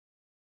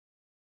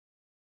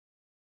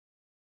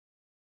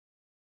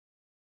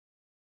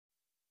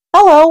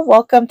Hello,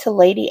 welcome to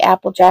Lady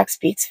Applejack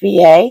Speaks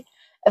VA,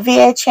 a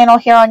VA channel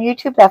here on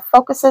YouTube that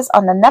focuses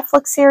on the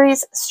Netflix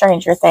series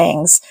Stranger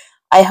Things.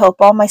 I hope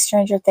all my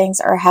Stranger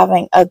Things are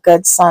having a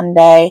good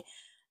Sunday.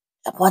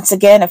 Once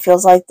again, it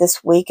feels like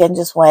this weekend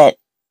just went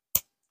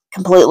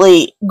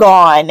completely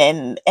gone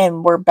and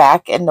we're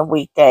back in the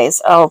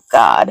weekdays. Oh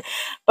God.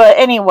 But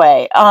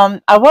anyway,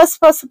 I was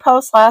supposed to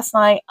post last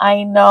night.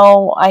 I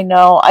know. I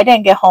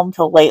didn't get home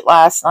till late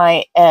last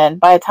night, and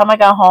by the time I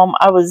got home,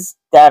 I was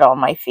dead on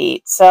my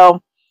feet.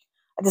 So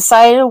I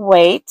decided to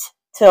wait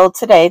till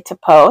today to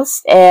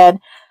post, and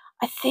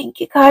I think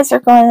you guys are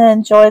going to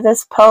enjoy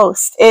this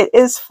post. It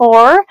is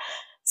for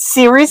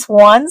Series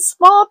 1,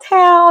 Small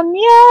Town.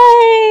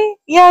 Yay!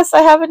 Yes,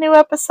 I have a new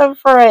episode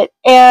for it.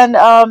 And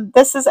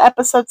this is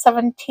episode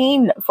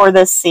 17 for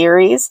this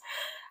series.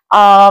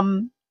 I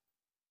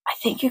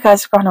think you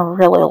guys are going to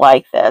really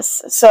like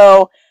this.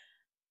 So,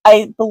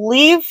 I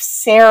believe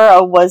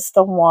Sarah was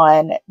the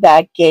one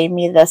that gave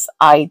me this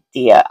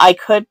idea. I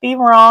could be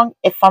wrong.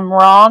 If I'm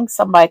wrong,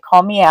 somebody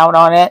call me out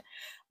on it.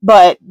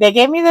 But they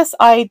gave me this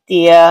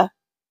idea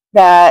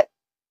that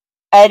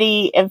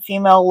Eddie and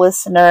female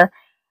listener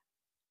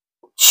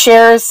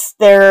shares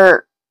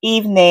their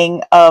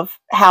evening of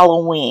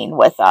Halloween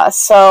with us.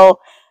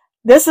 So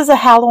this is a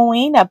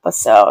Halloween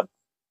episode.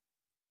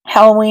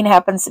 Halloween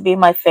happens to be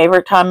my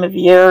favorite time of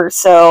year,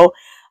 so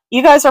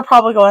you guys are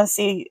probably going to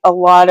see a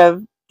lot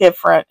of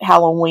different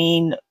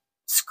Halloween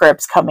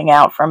scripts coming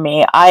out from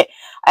me. I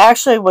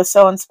actually was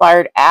so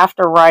inspired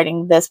after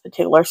writing this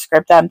particular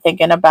script. I'm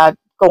thinking about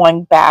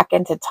going back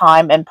into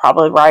time and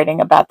probably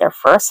writing about their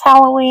first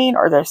Halloween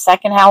or their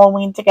second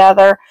Halloween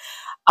together.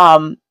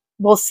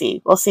 We'll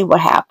see. We'll see what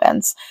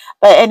happens.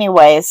 But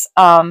anyways,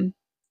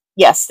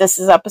 yes, this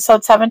is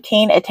episode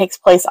 17. It takes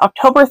place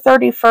October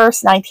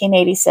 31st,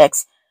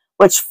 1986,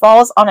 which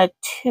falls on a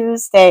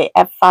Tuesday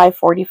at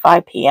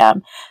 5:45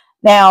 p.m.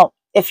 Now,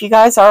 if you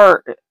guys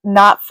are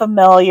not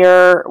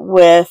familiar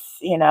with,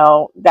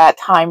 that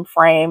time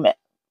frame,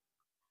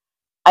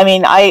 I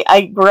mean,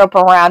 I grew up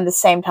around the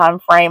same time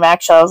frame.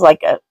 Actually, I was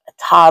like a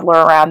toddler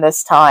around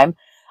this time.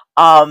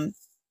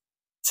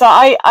 So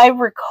I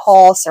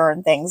recall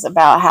certain things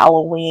about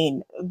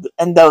Halloween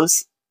and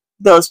those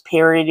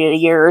period of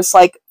years.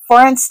 Like,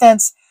 for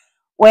instance,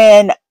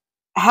 when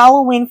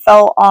Halloween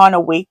fell on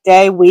a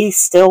weekday, we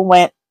still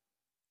went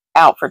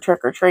out for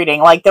trick-or-treating.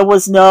 Like, there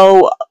was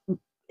no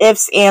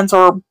ifs, ands,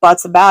 or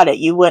buts about it.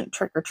 You went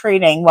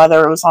trick-or-treating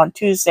whether it was on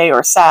Tuesday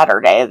or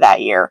Saturday of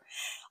that year.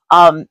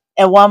 And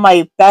one of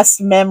my best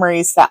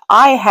memories that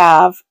I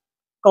have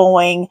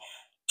going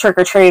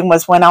trick-or-treating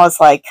was when I was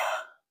like,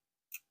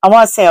 I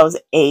want to say I was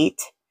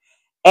 8,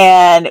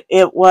 and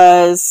it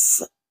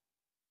was,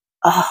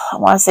 I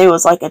want to say it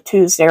was like a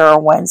Tuesday or a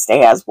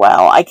Wednesday as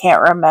well. I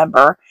can't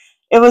remember.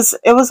 It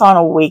was on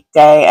a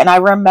weekday, and I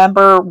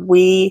remember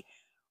we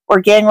were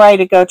getting ready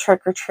to go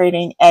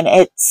trick-or-treating, and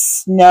it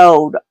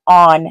snowed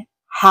on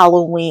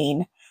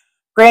Halloween.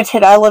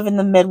 Granted, I live in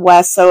the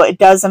Midwest, so it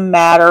doesn't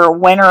matter.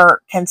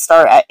 Winter can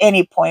start at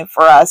any point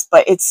for us,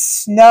 but it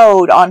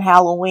snowed on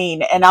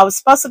Halloween, and I was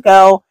supposed to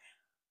go.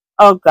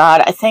 Oh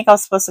God, I think I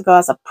was supposed to go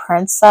as a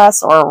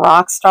princess or a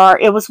rock star.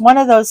 It was one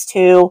of those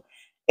two.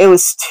 It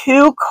was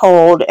too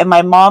cold, and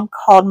my mom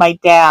called my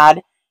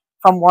dad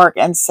from work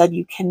and said,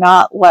 you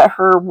cannot let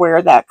her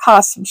wear that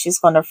costume. She's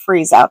going to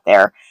freeze out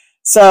there.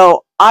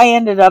 So I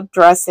ended up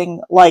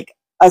dressing like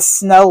a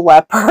snow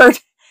leopard,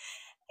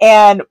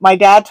 and my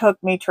dad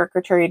took me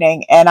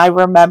trick-or-treating, and I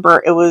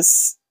remember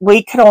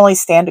we could only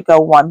stand to go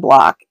one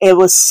block. It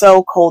was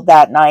so cold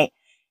that night.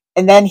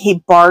 And then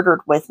he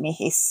bartered with me.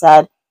 He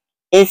said,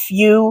 if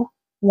you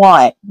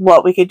want,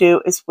 what we could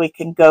do is we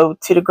can go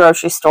to the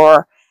grocery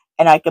store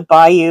and I could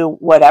buy you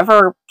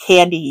whatever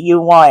candy you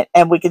want,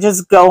 and we could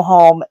just go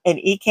home and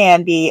eat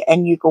candy,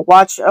 and you could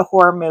watch a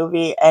horror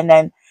movie, and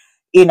then,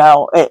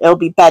 it'll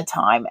be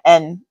bedtime.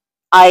 And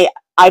I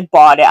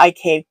bought it. I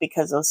caved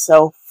because it was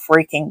so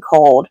freaking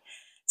cold.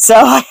 So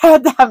I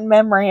had that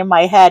memory in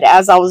my head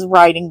as I was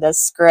writing this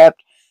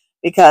script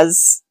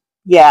because,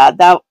 yeah,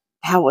 that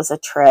was a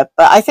trip.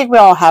 But I think we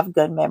all have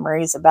good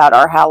memories about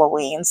our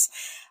Halloweens.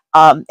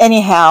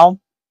 Anyhow,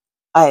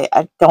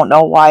 I don't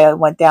know why I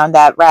went down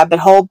that rabbit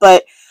hole,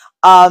 but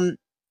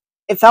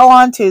it fell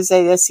on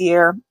Tuesday this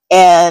year,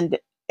 and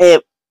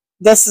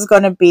this is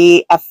going to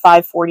be at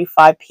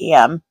 5:45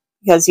 p.m.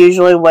 because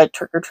usually what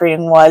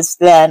trick-or-treating was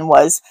then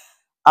was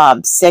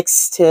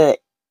 6 to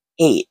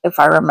 8, if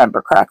I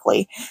remember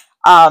correctly.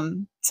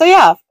 So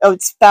yeah,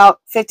 it's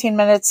about 15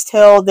 minutes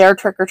till their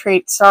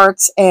trick-or-treat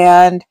starts,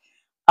 and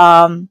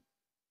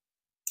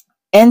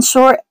in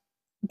short,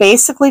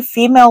 basically,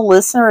 female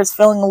listener is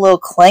feeling a little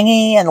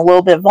clingy and a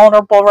little bit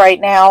vulnerable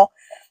right now.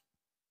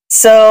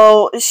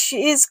 So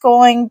she's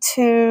going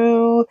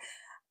to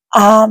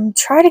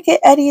try to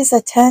get Eddie's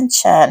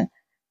attention.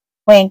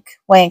 Wink,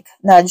 wink,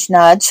 nudge,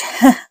 nudge.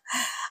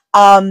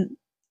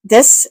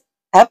 This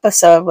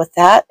episode, with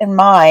that in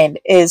mind,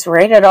 is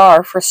rated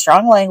R for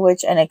strong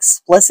language and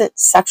explicit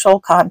sexual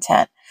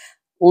content.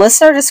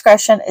 Listener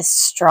discretion is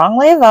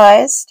strongly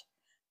advised.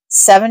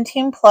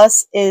 17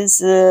 plus is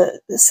the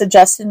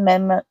suggested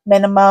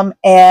minimum,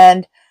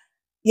 and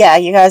yeah,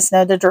 you guys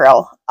know the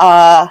drill.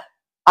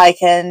 I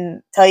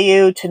can tell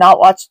you to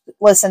not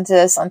listen to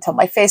this until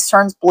my face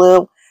turns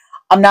blue.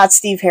 I'm not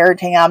Steve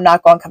Harrington. I'm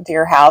not going to come to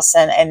your house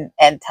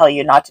and tell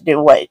you not to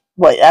do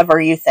whatever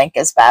you think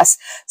is best.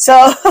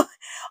 So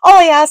all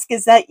I ask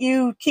is that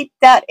you keep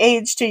that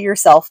age to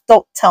yourself.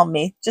 Don't tell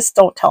me. Just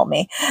don't tell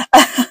me.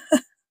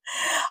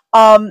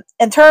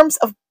 In terms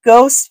of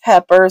ghost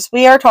peppers,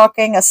 we are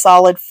talking a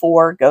solid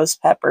 4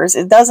 ghost peppers.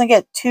 It doesn't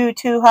get too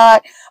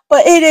hot,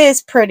 but it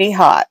is pretty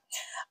hot.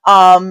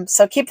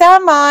 So keep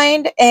that in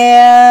mind.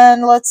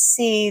 And let's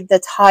see, the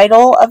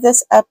title of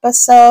this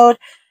episode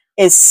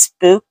is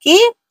Spooky.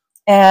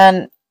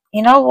 And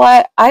you know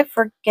what? I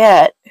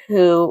forget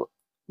who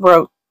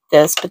wrote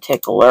this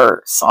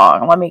particular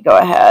song. Let me go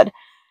ahead.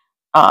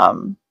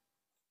 Go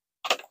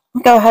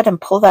ahead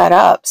and pull that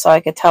up so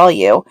I could tell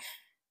you.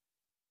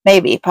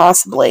 Maybe,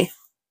 possibly.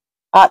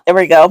 There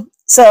we go.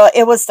 So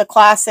it was the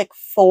Classic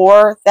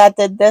 4 that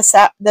did this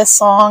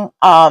song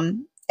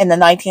in the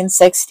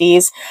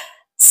 1960s.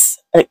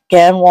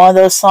 Again, one of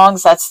those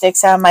songs that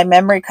sticks out in my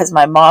memory because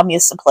my mom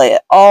used to play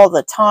it all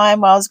the time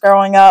while I was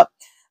growing up.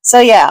 So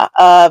yeah,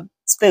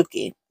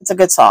 Spooky. It's a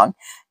good song.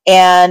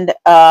 And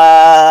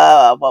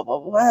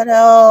what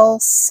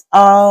else?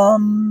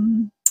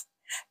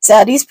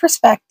 Zaddy's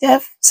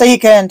Perspective. So you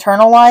can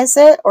internalize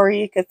it, or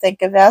you could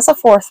think of it as a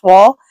fourth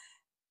wall.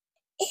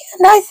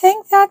 And I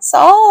think that's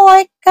all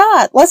I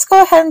got. Let's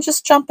go ahead and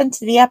just jump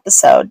into the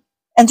episode.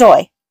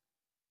 Enjoy.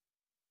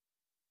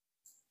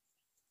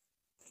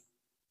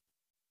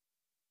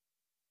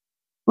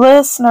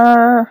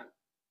 Listener,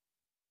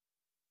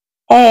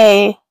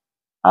 hey,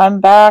 I'm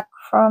back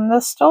from the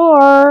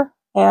store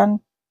and,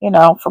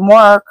 from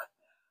work.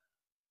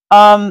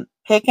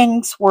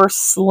 Pickings were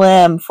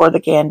slim for the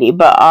candy,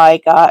 but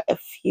I got a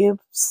few,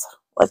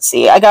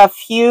 I got a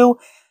few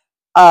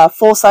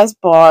full-size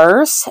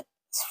bars,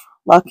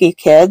 lucky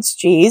kids,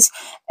 geez,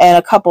 and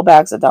a couple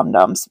bags of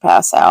Dum-Dums to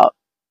pass out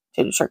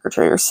to the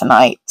trick-or-treaters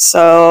tonight.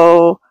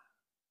 So,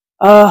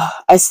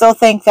 I still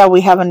think that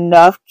we have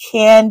enough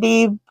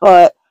candy,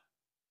 but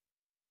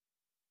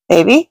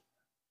baby,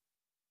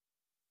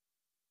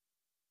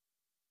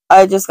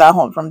 I just got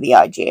home from the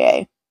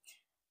IGA.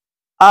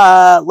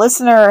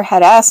 Listener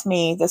had asked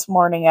me this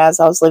morning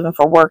as I was leaving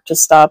for work to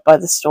stop by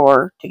the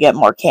store to get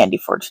more candy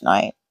for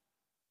tonight.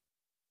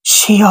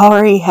 She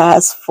already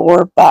has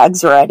 4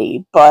 bags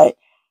ready, but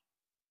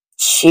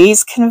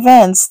she's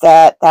convinced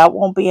that that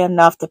won't be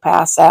enough to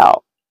pass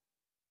out.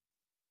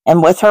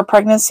 And with her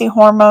pregnancy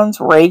hormones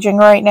raging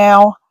right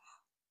now,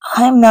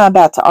 I'm not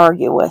about to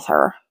argue with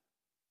her.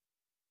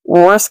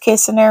 Worst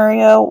case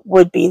scenario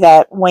would be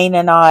that Wayne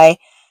and I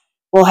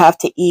will have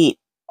to eat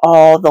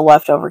all the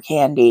leftover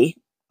candy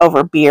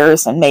over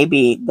beers and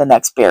maybe the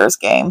next Bears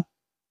game.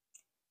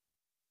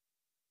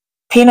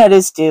 Peanut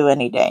is due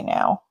any day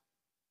now.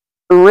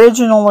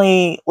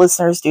 Originally,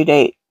 listener's due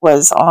date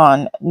was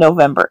on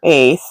November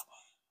 8th,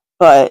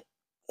 but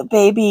the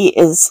baby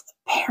is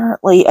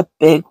apparently a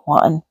big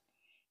one.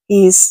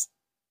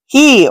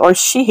 He or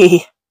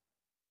she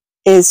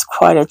is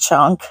quite a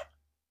chunk.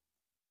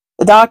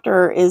 The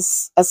doctor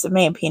is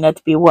estimating Peanut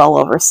to be well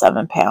over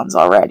 7 pounds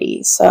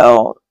already,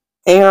 so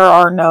there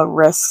are no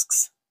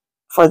risks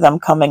for them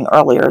coming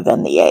earlier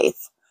than the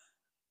 8th.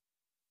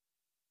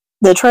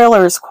 The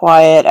trailer is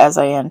quiet as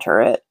I enter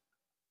it.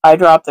 I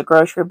drop the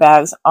grocery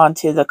bags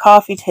onto the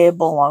coffee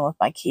table along with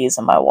my keys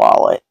and my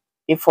wallet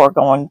before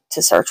going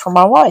to search for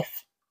my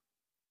wife.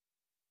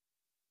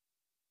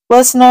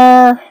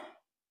 Listener,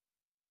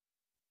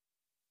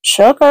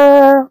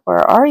 Sugar,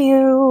 where are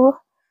you?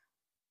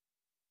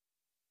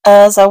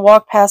 As I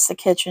walk past the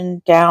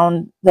kitchen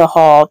down the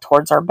hall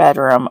towards our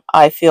bedroom,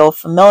 I feel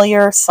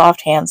familiar,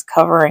 soft hands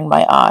covering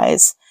my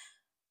eyes.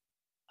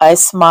 I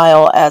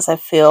smile as I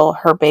feel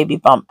her baby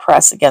bump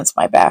press against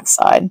my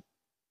backside.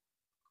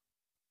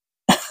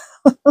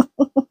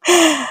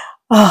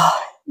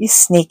 Oh, you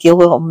sneaky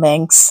little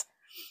minx.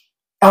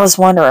 I was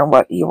wondering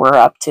what you were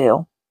up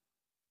to.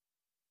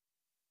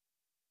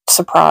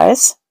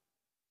 Surprise?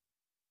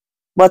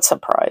 What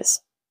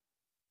surprise?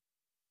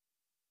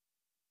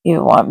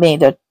 You want me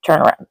to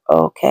turn around?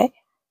 Okay.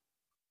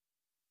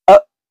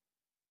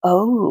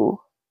 Oh,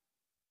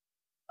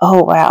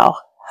 wow.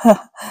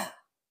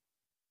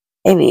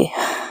 Maybe.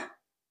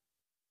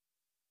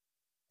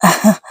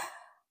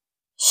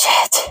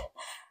 Shit.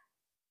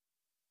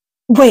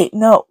 Wait,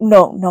 no,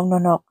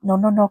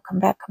 come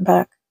back.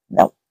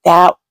 No,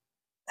 that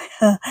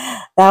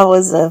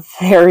was a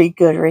very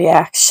good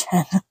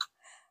reaction.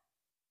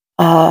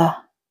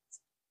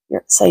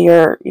 You're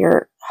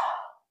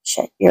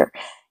shit, you're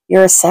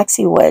a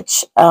sexy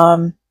witch.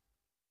 I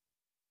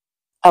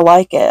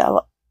like it.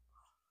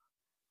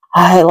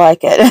 I like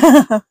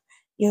it.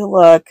 You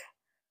look,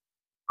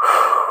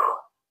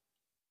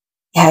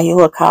 yeah, you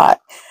look hot.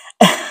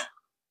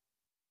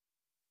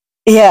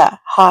 Yeah,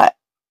 hot.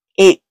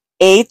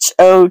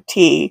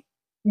 H-O-T.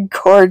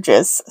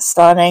 Gorgeous,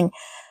 stunning,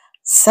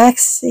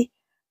 sexy.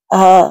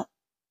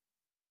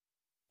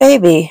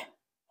 Baby,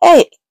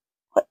 hey,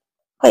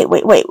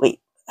 wait.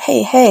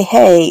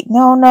 Hey.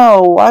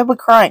 No, why are we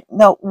crying?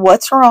 No,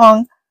 what's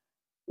wrong?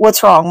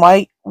 What's wrong?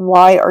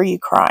 Why are you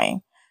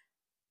crying?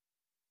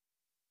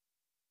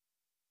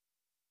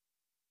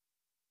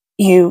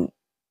 You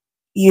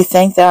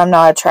think that I'm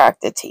not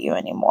attracted to you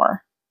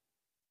anymore?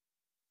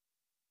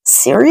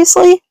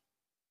 Seriously?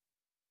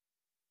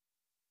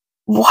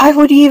 Why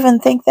would you even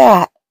think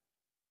that?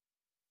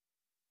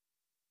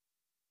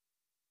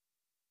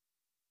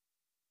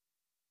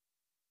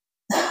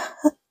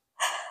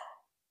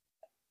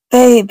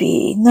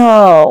 Baby,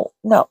 no,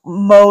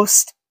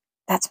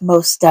 that's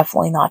most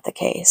definitely not the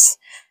case.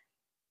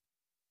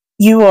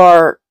 You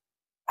are,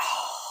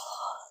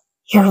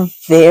 you're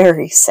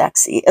very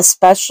sexy,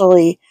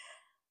 especially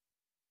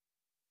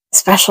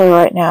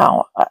right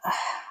now,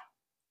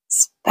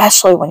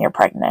 especially when you're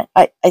pregnant.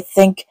 I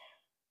think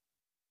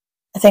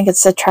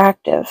it's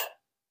attractive.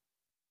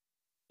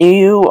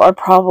 You are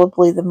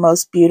probably the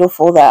most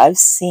beautiful that I've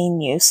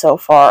seen you so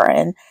far,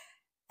 and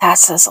that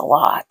says a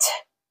lot.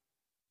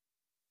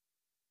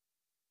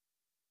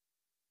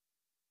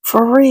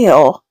 For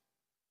real.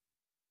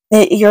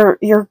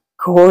 You're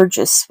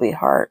gorgeous,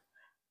 sweetheart.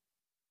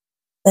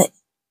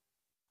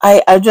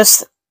 I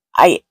just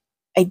I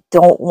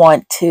don't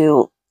want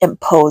to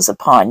impose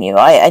upon you.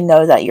 I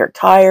know that you're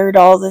tired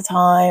all the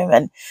time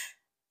and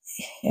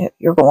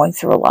you're going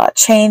through a lot of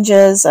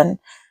changes, and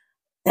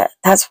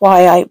that's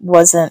why I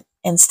wasn't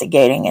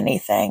instigating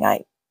anything.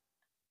 I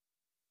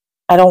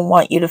don't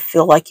want you to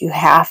feel like you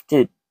have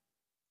to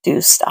do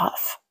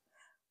stuff.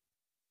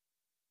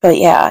 But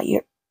yeah,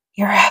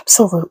 you're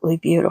absolutely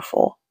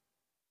beautiful.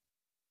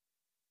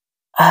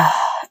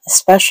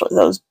 Especially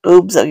those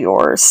boobs of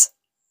yours.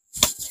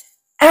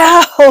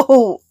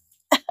 Ow!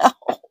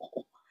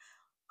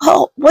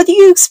 Oh, what do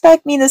you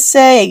expect me to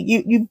say?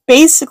 You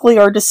basically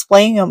are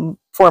displaying them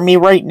for me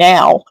right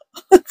now.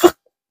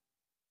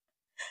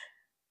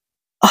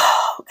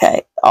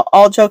 Okay,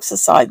 all jokes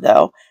aside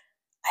though,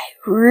 I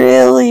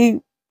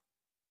really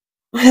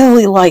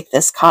like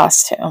this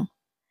costume.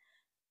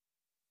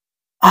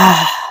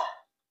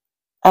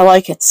 I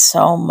like it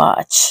so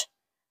much.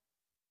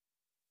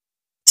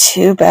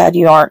 Too bad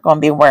you aren't going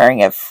to be wearing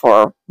it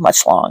for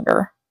much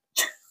longer.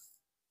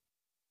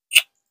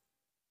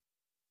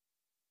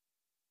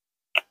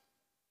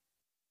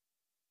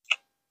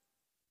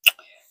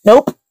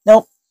 Nope,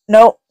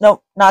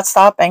 not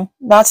stopping.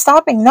 Not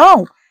stopping,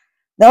 no.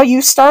 No,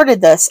 you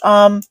started this. We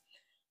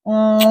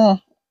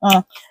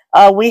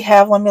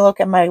have, let me look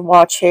at my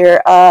watch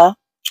here.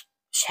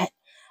 Shit.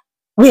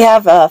 We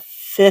have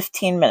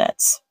 15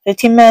 minutes.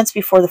 15 minutes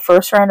before the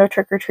first round of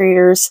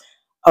trick-or-treaters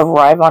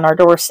arrive on our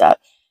doorstep.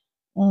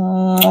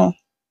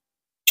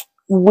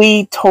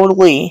 We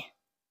totally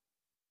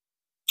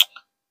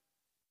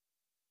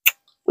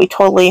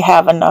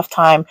have enough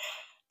time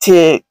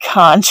to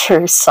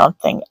conjure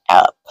something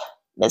up,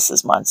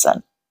 Mrs.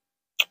 Munson.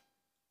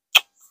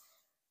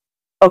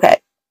 Okay.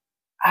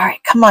 All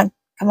right, come on.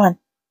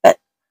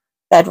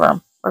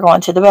 Bedroom. We're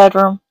going to the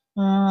bedroom.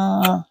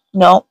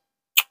 No,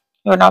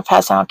 you're not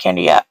passing out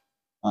candy yet.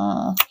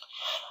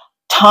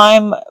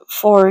 Time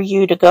for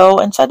you to go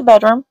inside the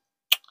bedroom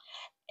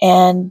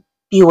and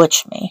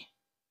bewitch me.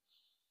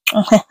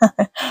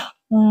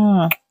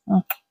 No,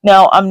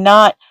 I'm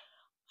not.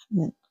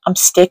 I'm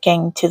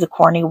sticking to the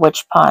corny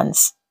witch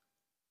puns.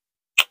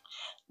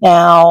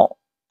 Now,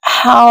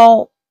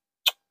 how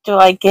do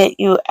I get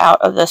you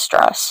out of this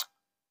dress?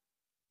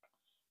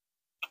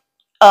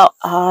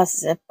 Oh,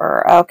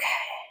 zipper. Okay.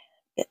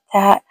 Get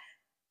that.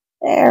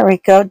 There we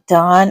go.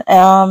 Done.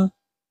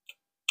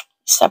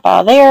 Step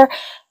out of there.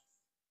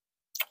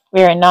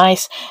 Very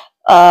nice.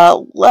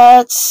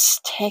 Let's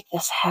take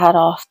this hat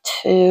off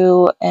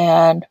too,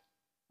 and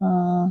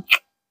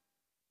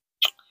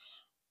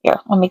here,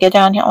 let me get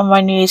down here on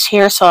my knees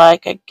here so I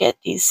could get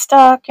these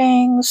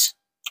stockings.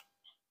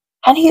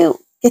 How do you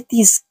get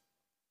these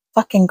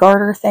fucking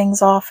garter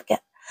things off again?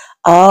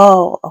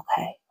 Oh,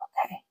 okay.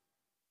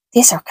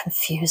 These are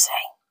confusing.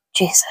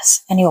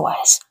 Jesus.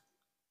 Anyways.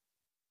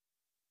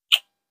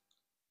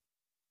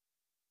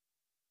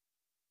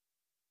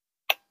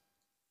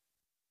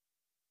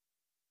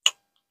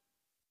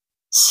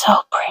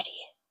 So pretty.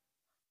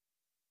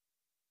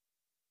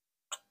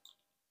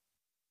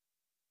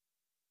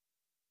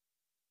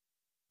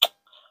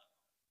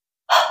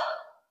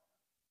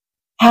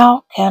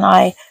 How can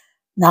I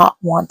not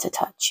want to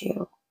touch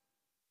you?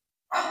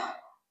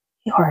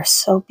 You are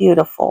so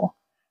beautiful.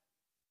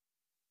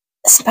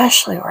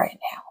 Especially right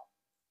now.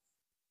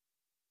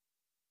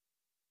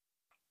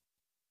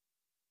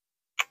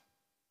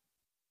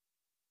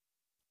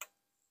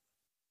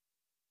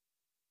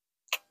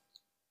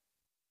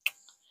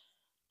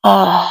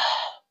 I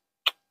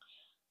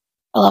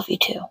love you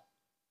too.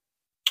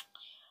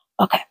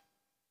 Okay.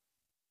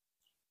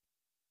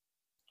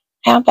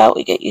 How about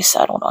we get you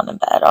settled on the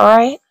bed,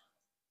 alright?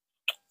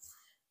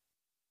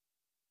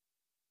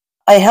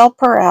 I help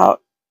her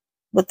out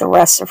with the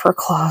rest of her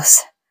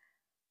clothes,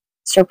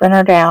 stripping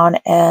her down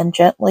and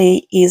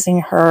gently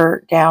easing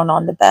her down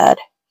on the bed.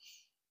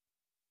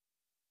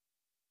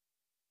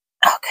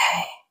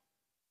 Okay.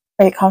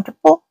 Are you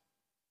comfortable?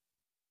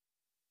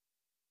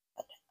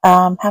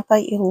 How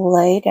about you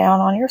lay down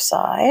on your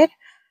side,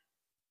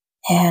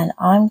 and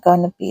I'm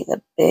going to be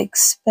the big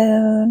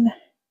spoon.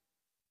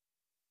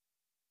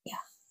 Yeah,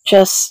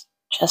 just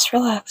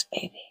relax,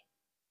 baby.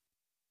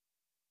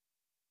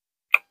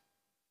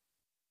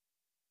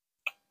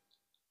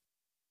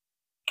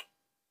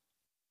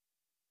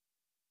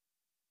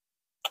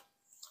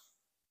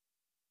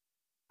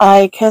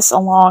 I kiss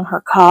along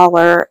her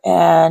collar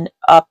and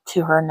up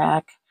to her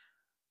neck,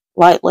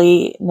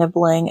 lightly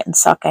nibbling and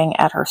sucking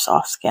at her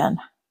soft skin.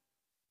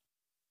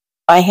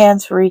 My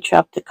hands reach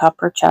up to cup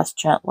her chest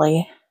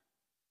gently,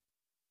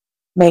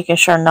 making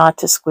sure not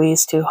to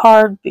squeeze too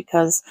hard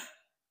because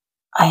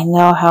I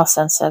know how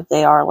sensitive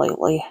they are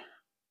lately.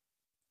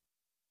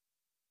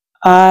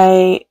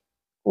 I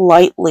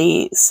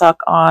lightly suck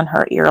on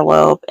her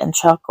earlobe and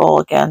chuckle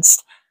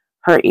against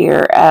her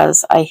ear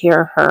as I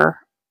hear her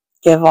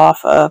give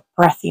off a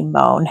breathy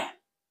moan.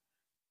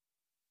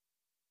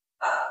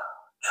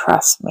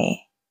 Trust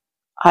me,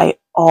 I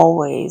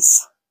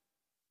always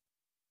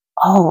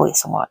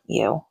want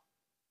you.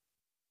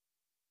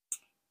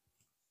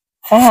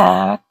 In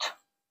fact,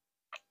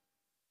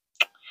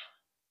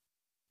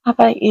 how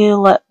about you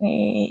let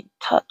me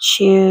touch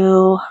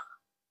you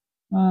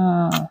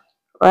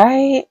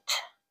right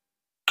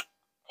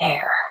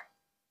there.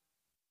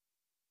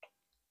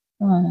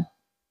 Mm,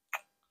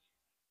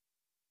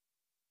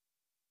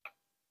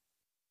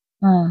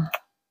 mm.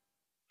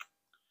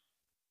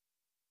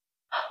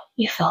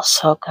 You feel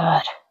so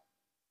good.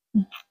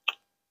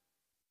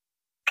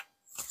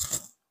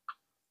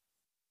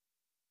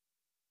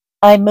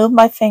 I move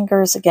my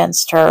fingers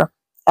against her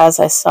as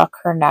I suck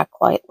her neck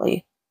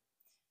lightly.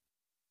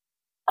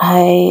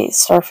 I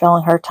start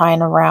feeling her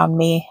tying around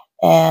me,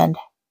 and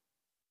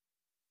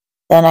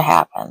then it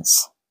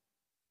happens.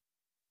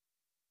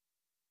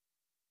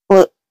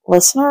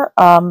 Listener,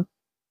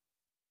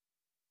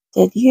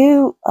 did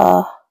you,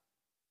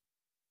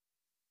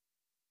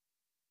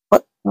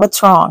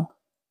 what's wrong?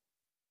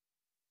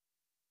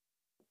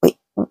 Wait,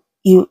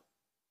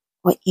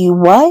 what?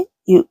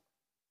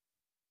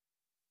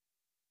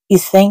 You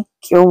think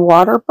your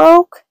water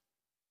broke?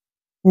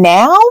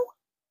 Now?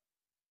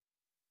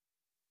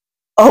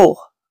 Oh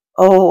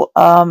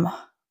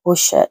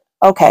shit.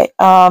 Okay,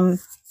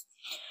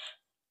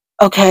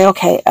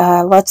 okay,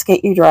 let's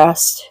get you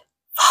dressed.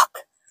 Fuck.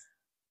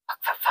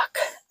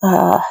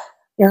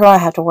 You're gonna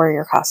have to wear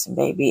your costume,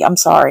 baby. I'm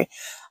sorry.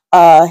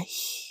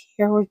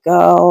 Here we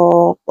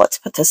go. Let's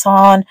put this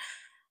on.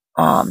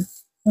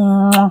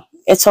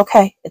 It's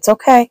okay. It's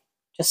okay.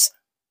 Just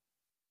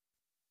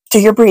do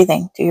your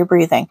breathing. Do your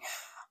breathing.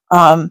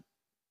 Oh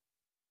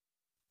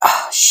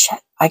shit.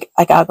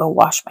 I gotta go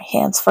wash my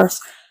hands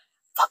first.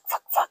 Fuck.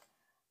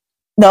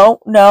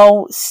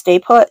 No. Stay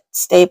put.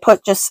 Stay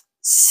put. Just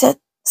sit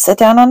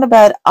down on the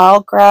bed.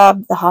 I'll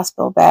grab the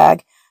hospital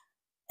bag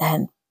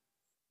and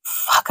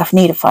fuck, I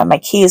need to find my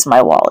keys,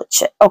 my wallet.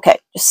 Shit. Okay,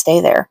 just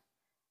stay there.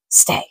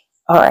 Stay.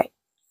 All right.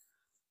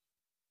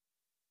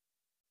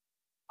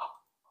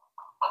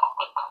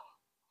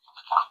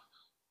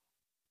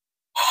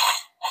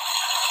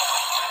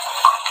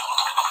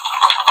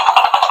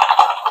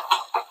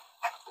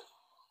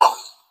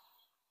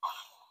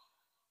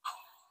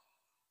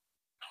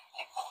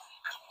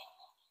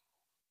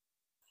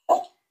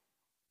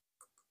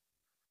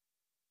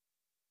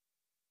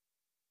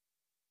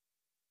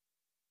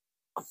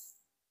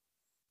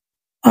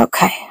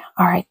 Okay.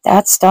 All right.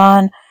 That's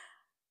done.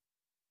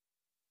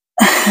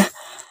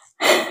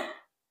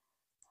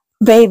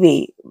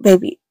 baby.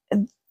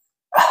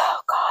 Oh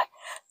God.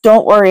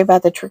 Don't worry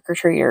about the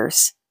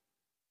trick-or-treaters.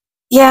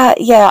 Yeah.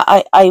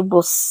 I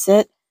will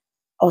sit.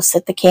 I'll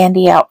sit the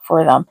candy out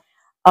for them.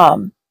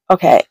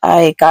 Okay.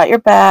 I got your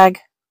bag.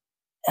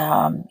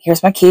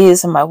 Here's my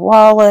keys and my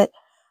wallet.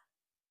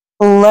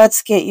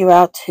 Let's get you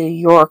out to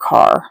your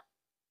car.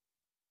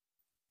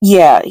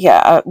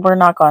 Yeah. We're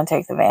not going to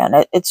take the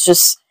van. It's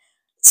just,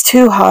 it's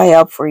too high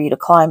up for you to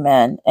climb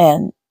in,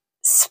 and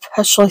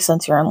especially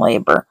since you're in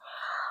labor.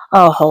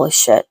 Oh, holy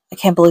shit. I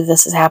can't believe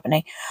this is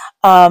happening.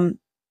 Fuck.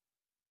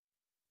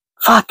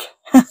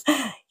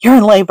 You're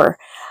in labor.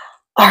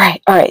 All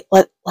right.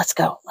 Let's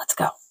go.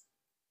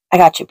 I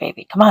got you,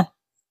 baby. Come on.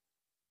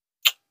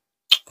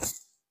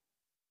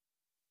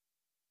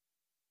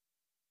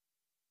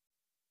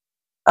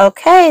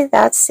 Okay,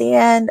 that's the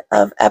end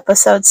of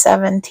episode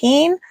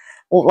 17.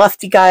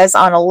 Left you guys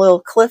on a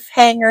little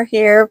cliffhanger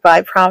here, but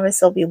I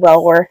promise it'll be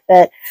well worth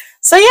it.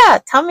 So yeah,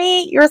 tell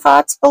me your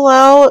thoughts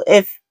below.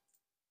 If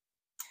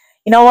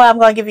you know what, I'm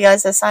going to give you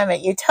guys an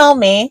assignment. You tell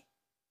me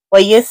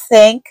what you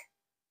think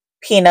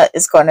Peanut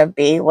is going to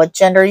be, what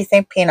gender you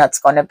think Peanut's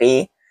going to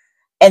be.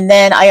 And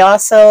then I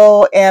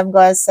also am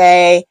going to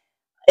say,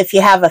 if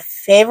you have a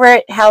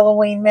favorite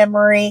Halloween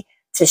memory,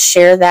 to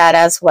share that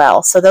as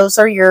well. So those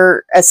are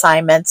your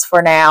assignments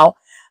for now.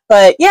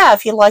 But yeah,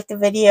 if you liked the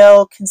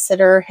video,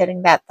 consider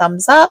hitting that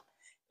thumbs up.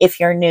 If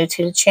you're new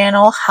to the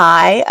channel,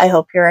 hi, I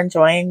hope you're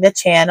enjoying the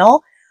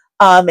channel.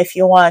 If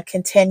you want to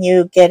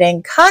continue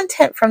getting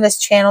content from this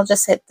channel,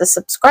 just hit the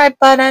subscribe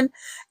button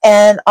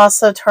and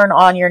also turn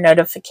on your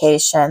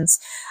notifications.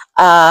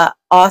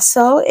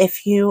 Also,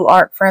 if you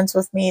aren't friends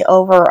with me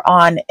over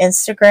on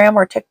Instagram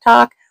or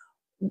TikTok,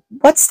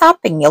 what's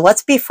stopping you?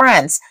 Let's be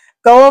friends.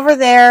 Go over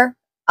there.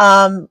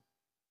 Go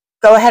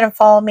ahead and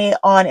follow me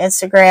on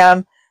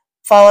Instagram.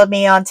 Follow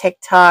me on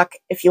TikTok.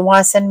 If you want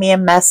to send me a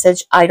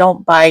message, I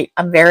don't bite.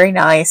 I'm very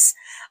nice.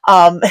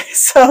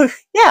 So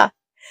yeah,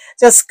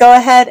 just go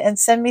ahead and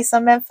send me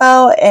some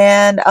info.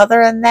 And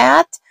other than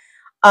that,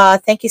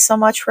 thank you so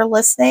much for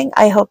listening.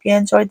 I hope you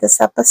enjoyed this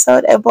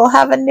episode, and we'll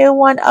have a new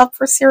one up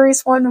for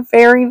series 1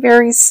 very,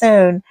 very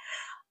soon.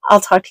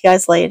 I'll talk to you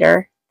guys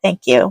later.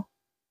 Thank you.